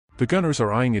The Gunners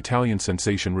are eyeing Italian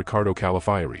sensation Riccardo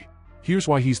Calafiori. Here's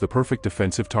why he's the perfect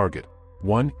defensive target.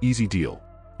 1. Easy deal.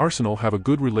 Arsenal have a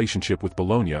good relationship with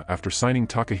Bologna after signing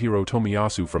Takehiro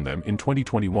Tomiyasu from them in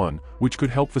 2021, which could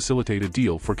help facilitate a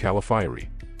deal for Calafiori.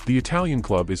 The Italian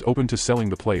club is open to selling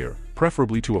the player,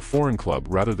 preferably to a foreign club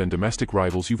rather than domestic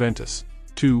rivals Juventus.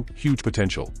 2. Huge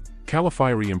potential.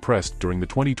 Calafiori impressed during the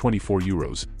 2024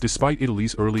 Euros, despite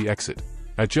Italy's early exit.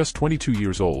 At just 22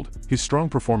 years old, his strong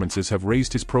performances have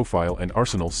raised his profile and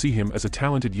Arsenal see him as a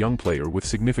talented young player with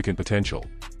significant potential.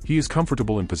 He is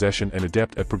comfortable in possession and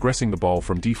adept at progressing the ball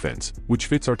from defense, which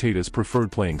fits Arteta's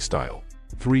preferred playing style.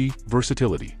 3.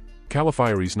 Versatility.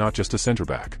 Calafiori's not just a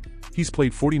centre-back. He's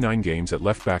played 49 games at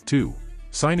left-back too.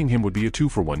 Signing him would be a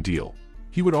 2-for-1 deal.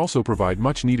 He would also provide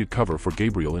much-needed cover for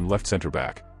Gabriel in left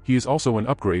centre-back. He is also an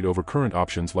upgrade over current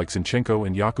options like Zinchenko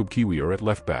and Jakub Kiwior at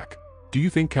left-back. Do you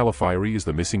think Calafiori is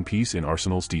the missing piece in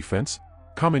Arsenal's defense?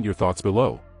 Comment your thoughts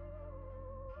below.